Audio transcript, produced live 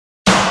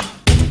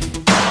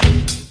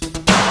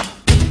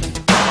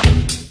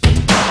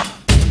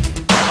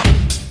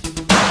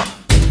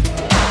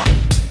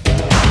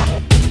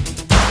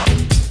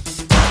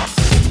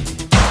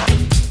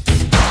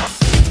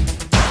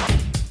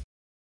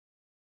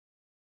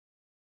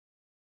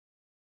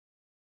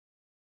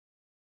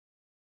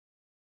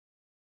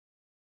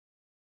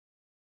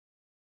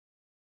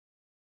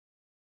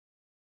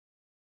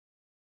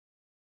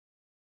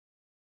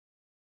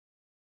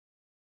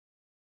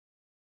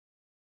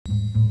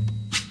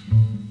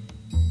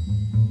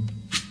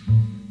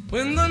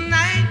When the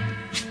night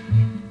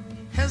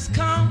has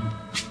come.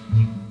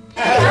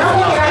 Good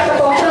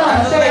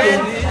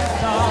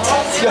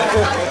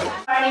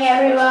morning,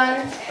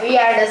 everyone. We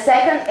are the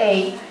second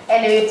A,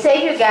 and we will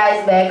take you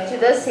guys back to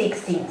the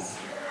 16th.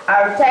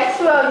 Our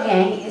textual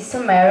genre is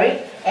summary,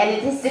 and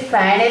it is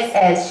defined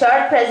as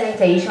short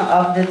presentation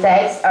of the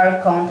text or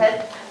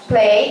content,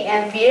 play,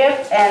 and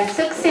brief and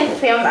succinct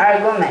film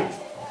argument.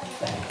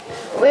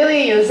 We will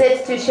use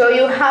it to show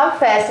you how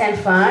fast and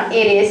fun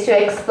it is to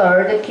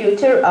explore the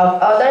culture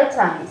of other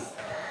times.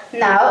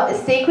 Now,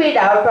 stick with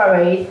our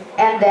parade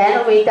and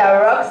then with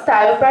our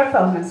rock-style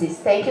performances.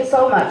 Thank you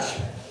so much.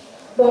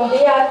 Bom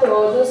dia a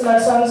todos,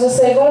 nós somos o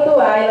segundo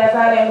A e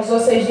levaremos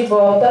vocês de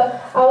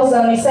volta aos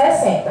anos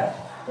 60.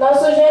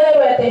 Nosso gênero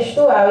é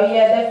textual e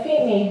é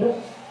definido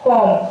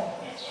como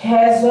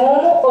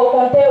resumo ou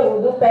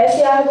conteúdo, peça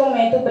e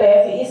argumento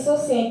breve e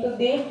sucinto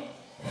de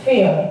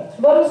filme.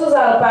 Vamos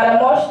usá-lo para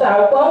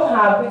mostrar o quão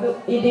rápido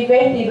e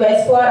divertido é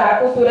explorar a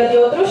cultura de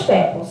outros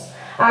tempos.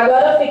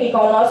 Agora fique com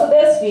o nosso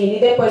desfile e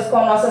depois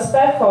com nossas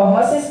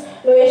performances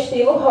no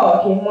estilo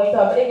rock. Muito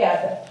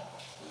obrigada.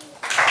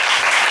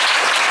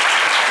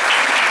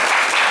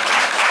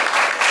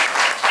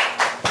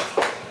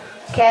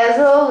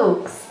 Casual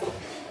looks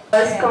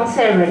was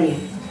conservative,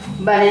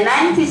 but in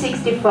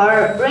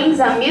 1964 brings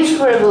a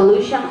music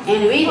revolution,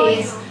 and with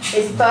this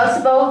is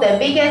possible the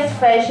biggest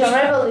fashion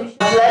revolution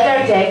of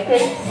leather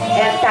jackets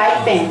and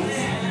tight pants.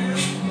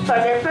 For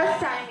the first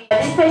time,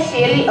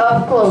 especially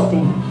of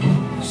clothing.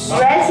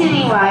 Dressing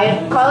in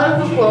wild,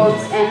 colorful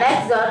clothes and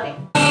exotic.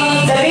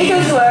 The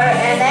Beatles were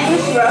an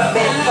English rock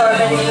band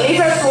formed in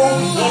Liverpool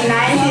in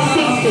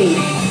 1960.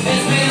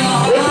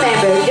 With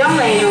members John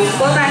Lennon,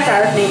 Paul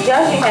McCartney,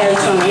 George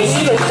Harrison and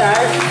Ringo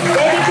Starr,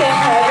 they became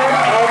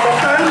regarded as the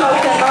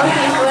foremost and most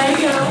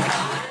influential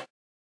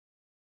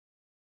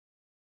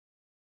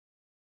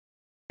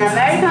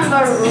American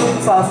ballroom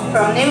pop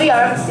from New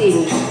York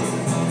City.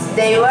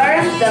 They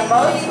were the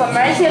most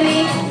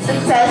commercially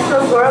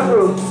successful girl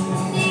group,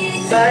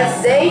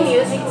 but their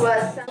music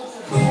was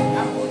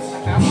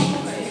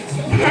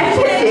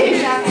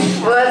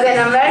was an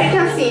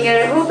American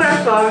singer who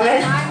performed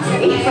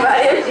in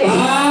various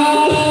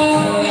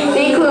genres,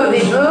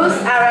 including blues,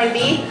 R&B,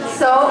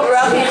 soul,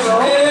 rock and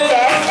roll,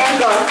 jazz, and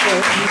gospel.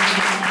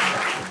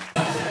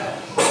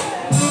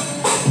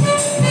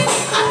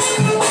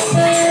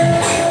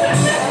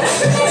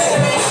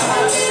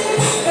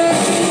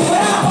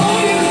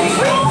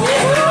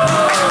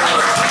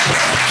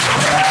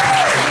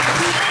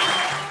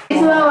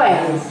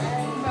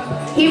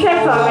 He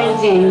performed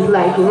genres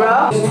like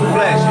rock,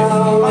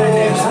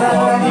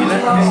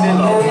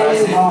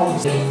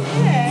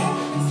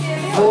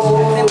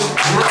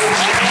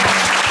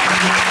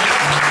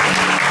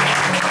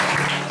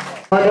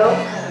 model,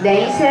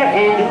 dancer,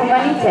 and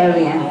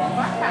humanitarian.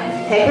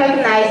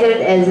 Recognized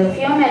as a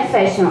film and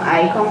fashion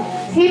icon,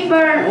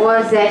 Hepburn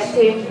was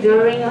active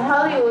during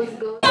Hollywood's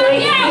gold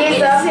age. He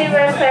is often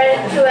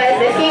referred to as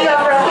the king of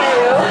rock and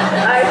roll,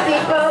 or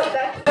people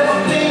that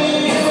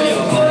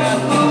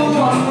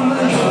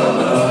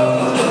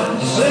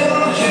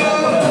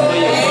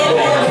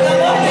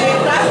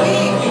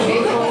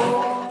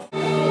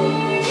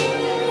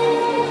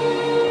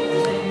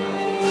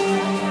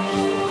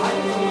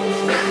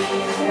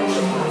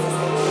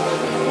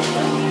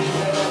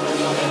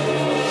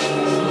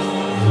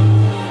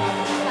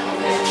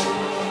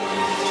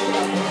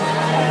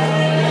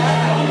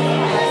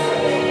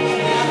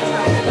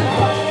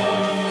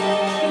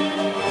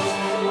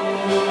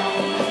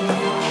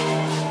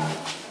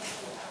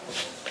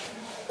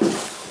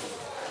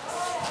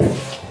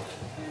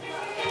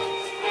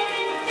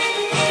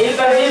if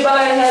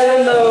everybody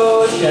had a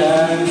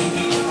notion,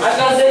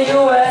 across the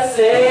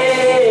USA,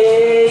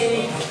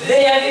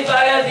 then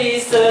everybody be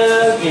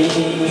serving,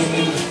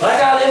 like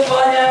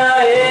California,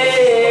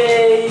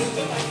 hey.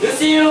 You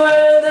see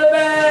where the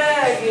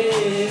bag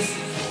is,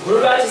 we're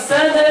about to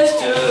send us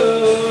to.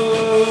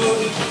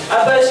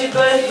 I bet she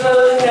plays the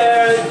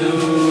hairdo,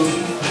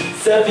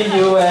 serving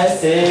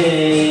USA.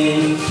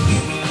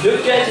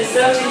 Look at the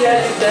selfie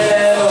at the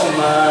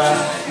Thelma,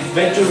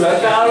 Ventura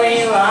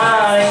County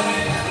line.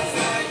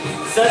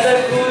 Santa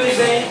Cruz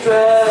em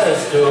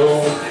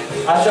Presto,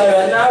 a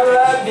joia na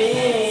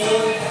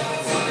Rabin,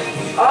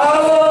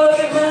 all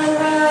over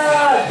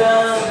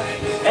Manhattan,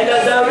 and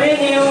the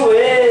Rainy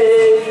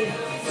Way.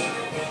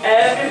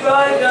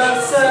 Everybody gone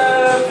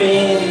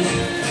surfing,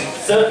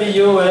 surfing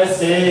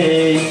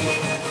USA.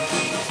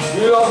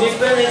 We all be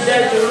spending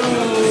that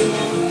room,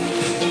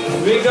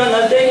 we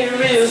gonna take it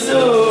real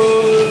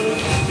soon.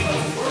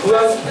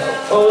 We're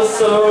oh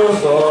so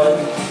good,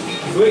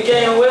 we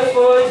can't wait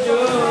for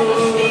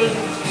June.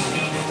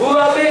 We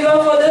are big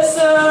on for the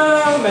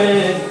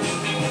summit.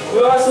 We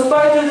are so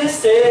far to the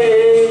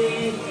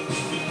state.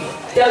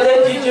 Tell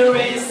the teacher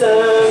is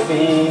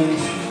surfing,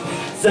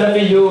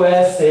 surfing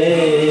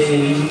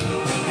USA.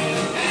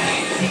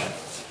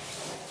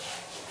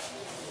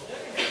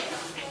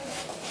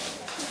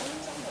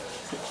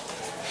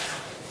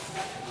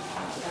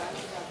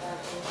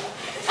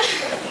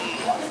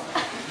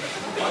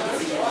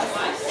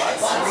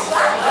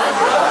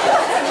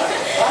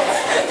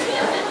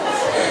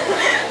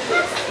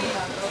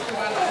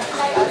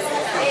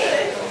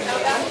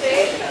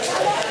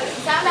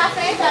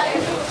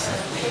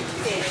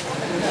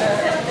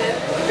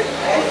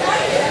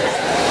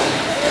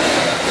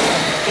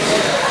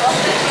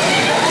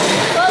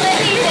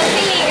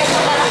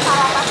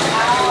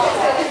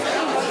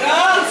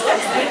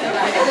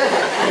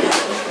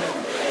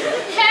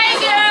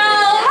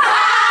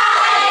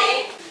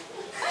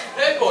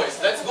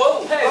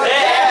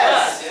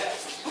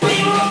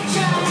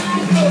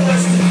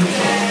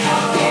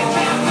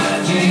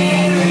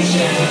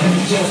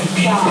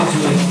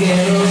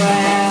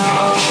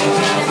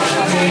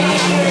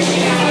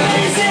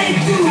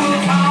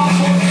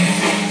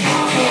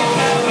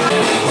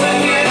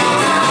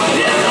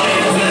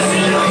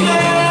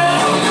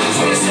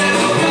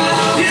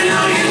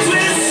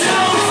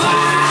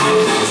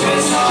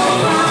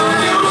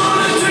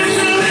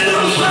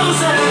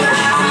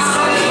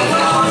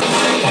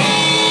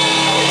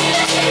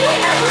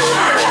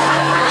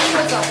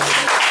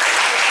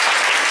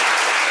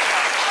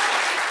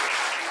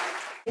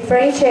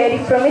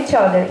 differentiated from each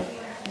other.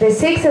 The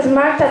 60s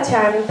marked a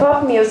time when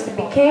pop music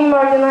became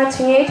more than a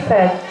teenage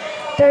fad,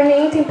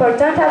 turning into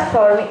important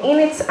platform in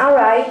its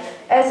array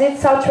as it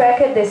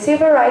soundtracked the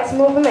civil rights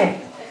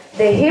movement,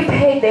 the hip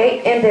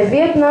heyday, and the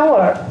Vietnam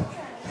War.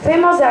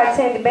 Famous artists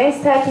and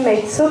bands that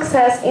made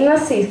success in the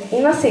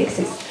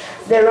 60s,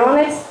 the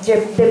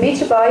Ronettes, the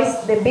Beach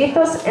Boys, the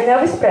Beatles, and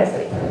Elvis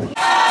Presley.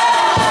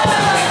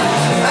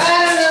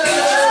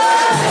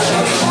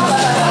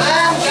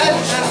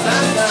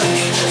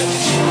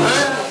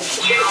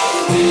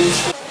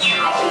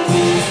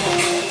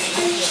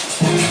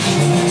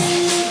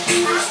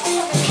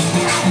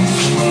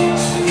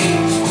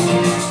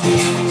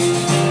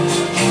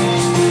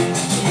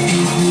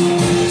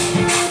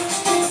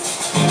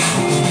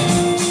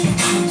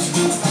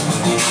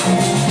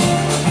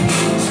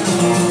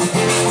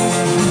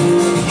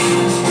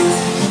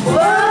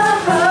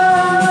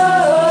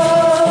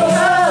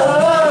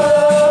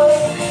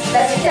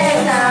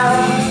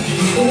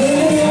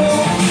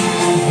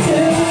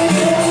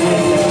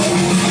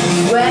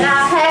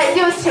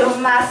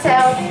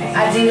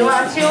 I didn't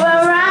want you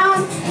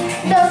around.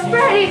 Those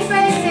pretty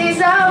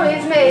faces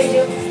always made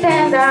you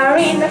stand out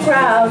in the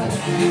crowd.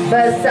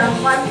 But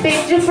someone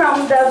picked you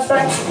from the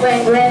bunch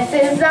when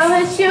glances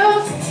always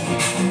shoot.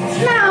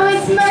 Now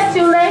it's much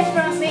too late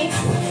for me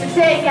to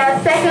take a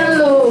second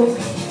look.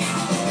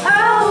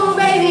 Oh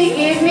baby,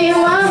 give me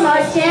one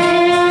more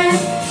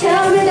chance.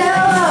 Tell me that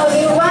all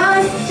you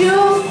want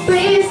to,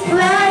 please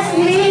let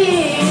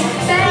me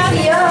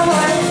take your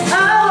one.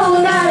 Oh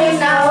darling,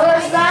 now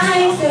it's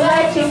time to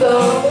let you go.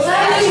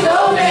 Let you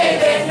go,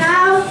 baby.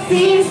 Now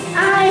since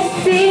I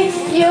see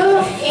you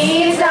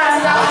is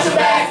I want you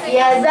back.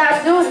 Yes,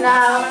 I do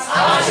now.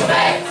 I want you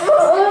back.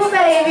 Ooh,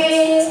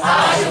 baby. I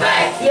want you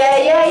back. Yeah,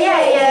 yeah,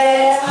 yeah,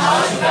 yeah. I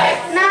want you back.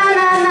 Nah,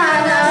 nah,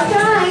 nah, nah.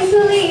 Trying to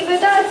leave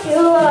without you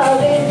all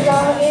this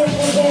long is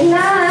the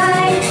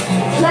night.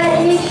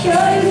 Let me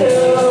show you,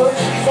 girl,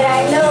 that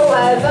I know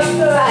I've done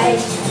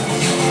right.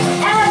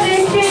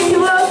 Every street you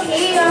walk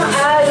here,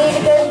 I'll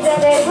leave the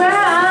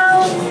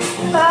underground.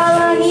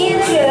 Follow me,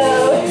 the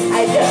girl.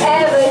 I don't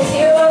ever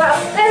see you around.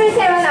 Let me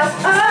say right now.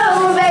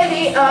 Oh,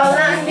 baby, all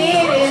I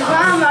need is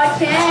one more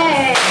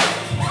chance.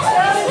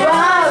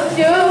 Won't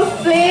you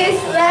please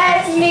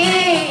let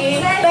me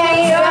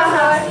bang your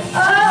heart?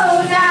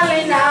 Oh,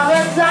 darling, now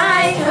it's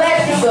time to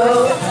let you go.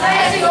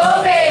 Let you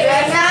go, baby.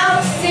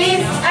 Now,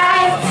 since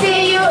I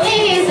see you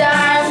in his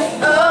arms.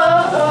 Oh,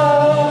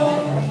 oh.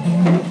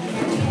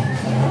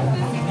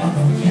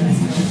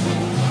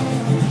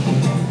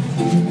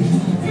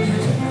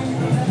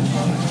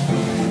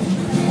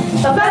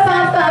 Pa pa pa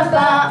pa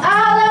pa,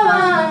 all I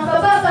want. Pa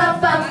pa pa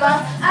pa pa,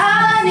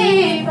 all I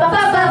need. Pa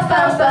pa pa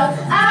pa pa,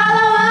 all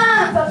I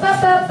want. Pa pa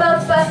pa pa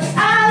pa,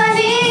 all I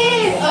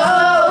need.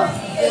 Oh,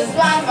 just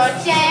one more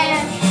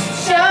chance.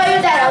 Show you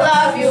that I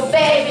love you,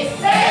 baby,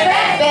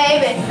 baby,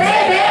 baby,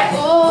 baby.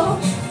 Ooh,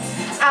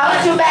 I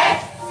want you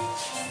back.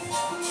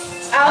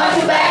 I want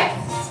you back.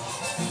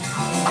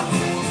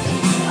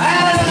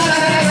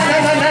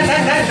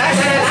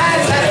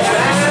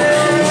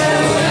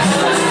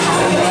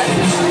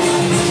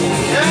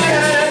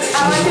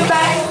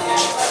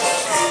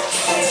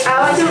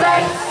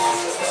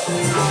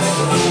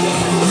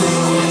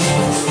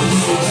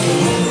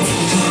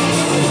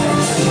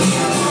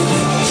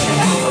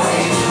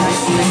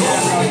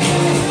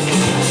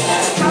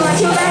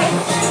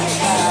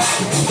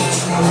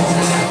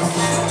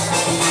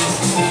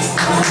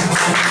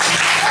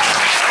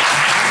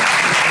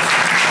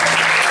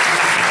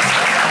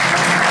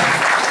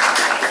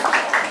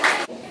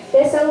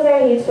 The songs are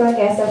hits for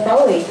guests of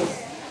all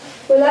ages.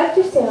 We like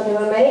to stay on the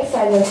romantic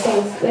side of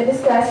things with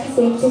these classic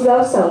 60s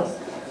love songs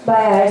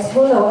by artists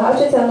who know how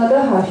to tell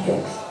other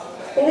heartstrings.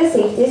 In the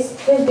 60s,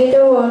 these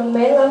Beatles were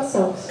main love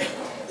songs.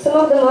 Some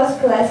of the most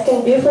classic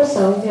and beautiful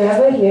songs you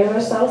ever hear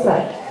were songs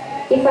like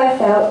If I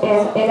Fell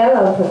and I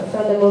Love Her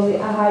from the movie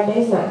A Hard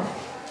Day's Night.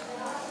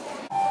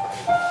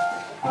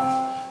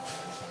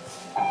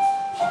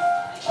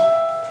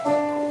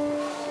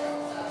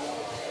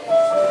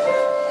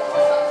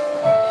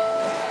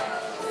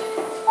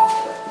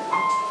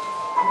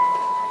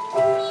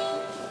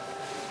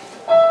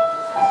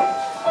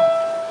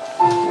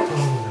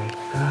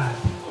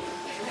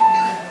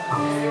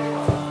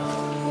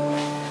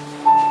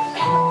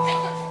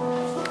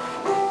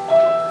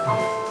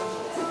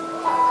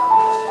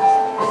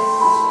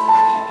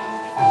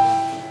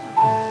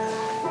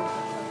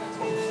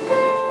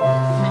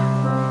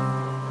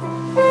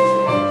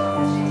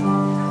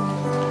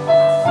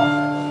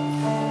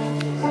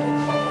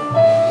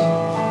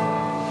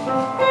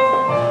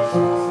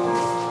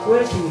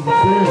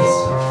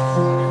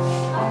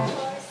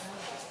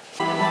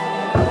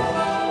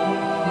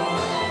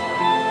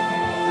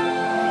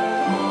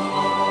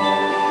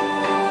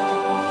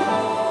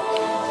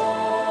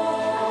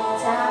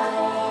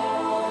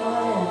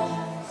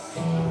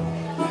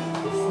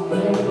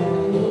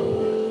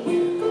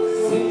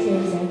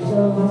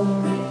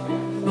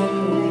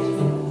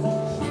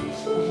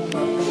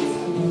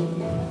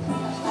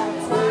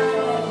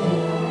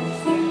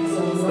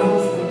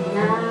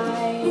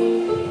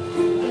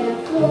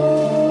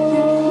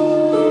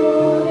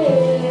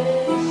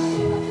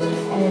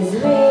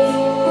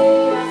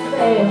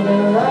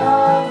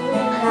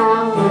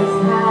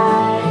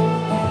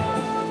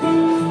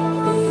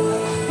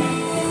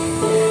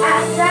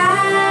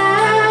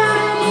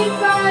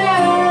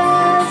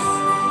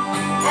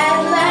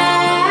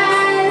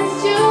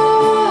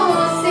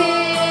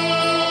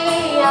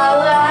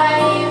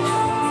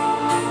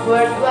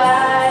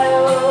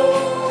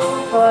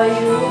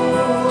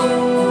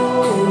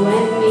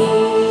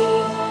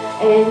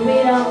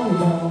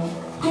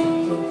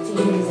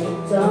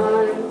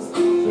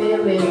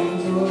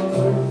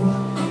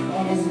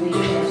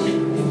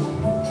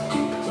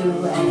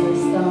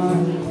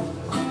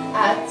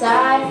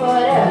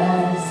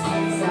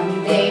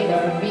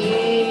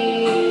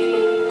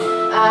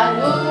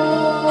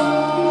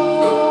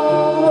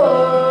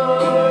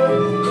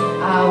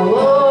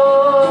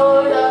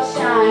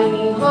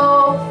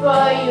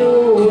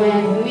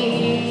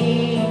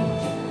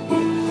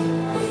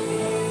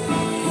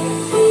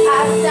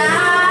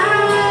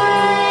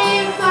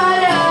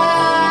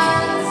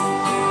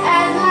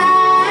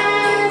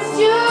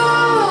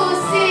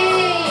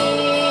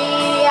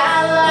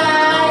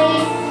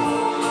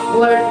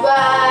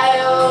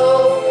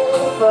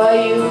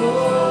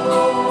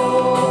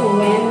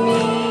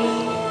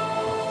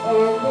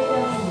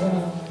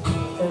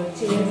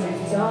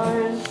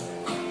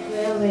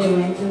 we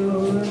went to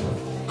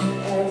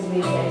as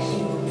we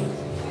dashing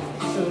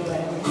to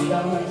where we're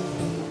going.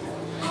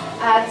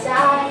 A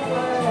time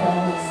for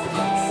us,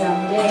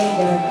 someday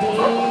there'll be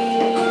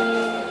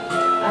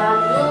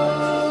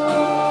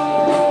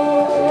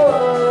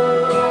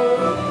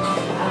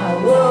a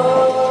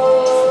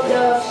world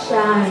of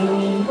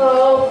shining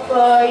hope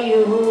for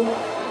you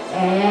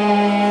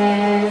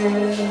and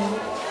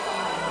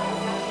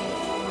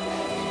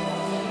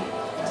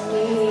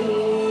me.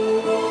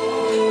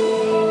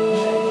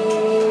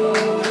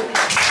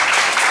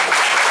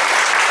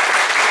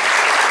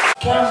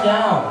 Calm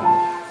down.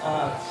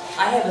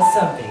 I have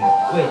something.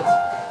 Wait.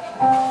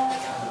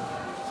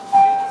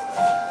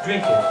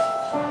 Drink it.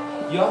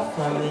 Your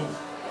family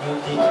will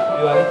think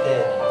you are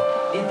dead.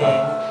 And then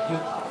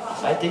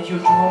I take you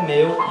to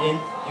Romeo and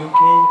you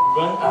can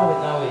run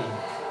away.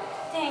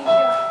 Thank you.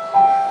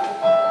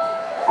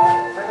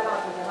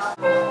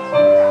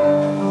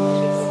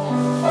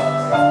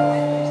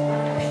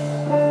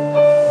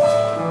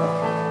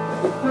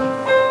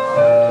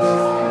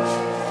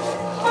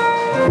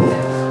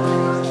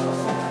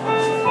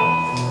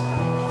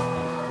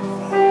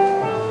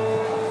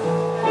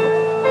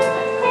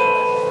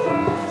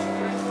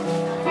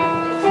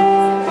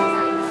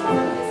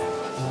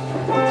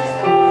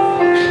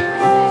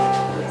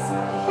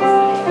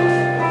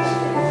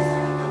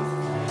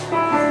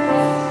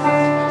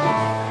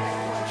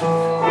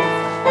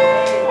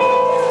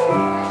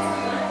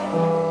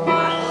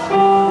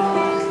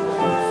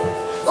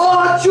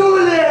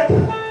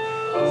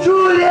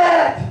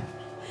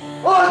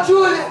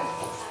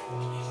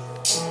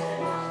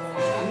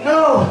 No!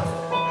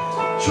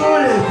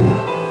 Juliet!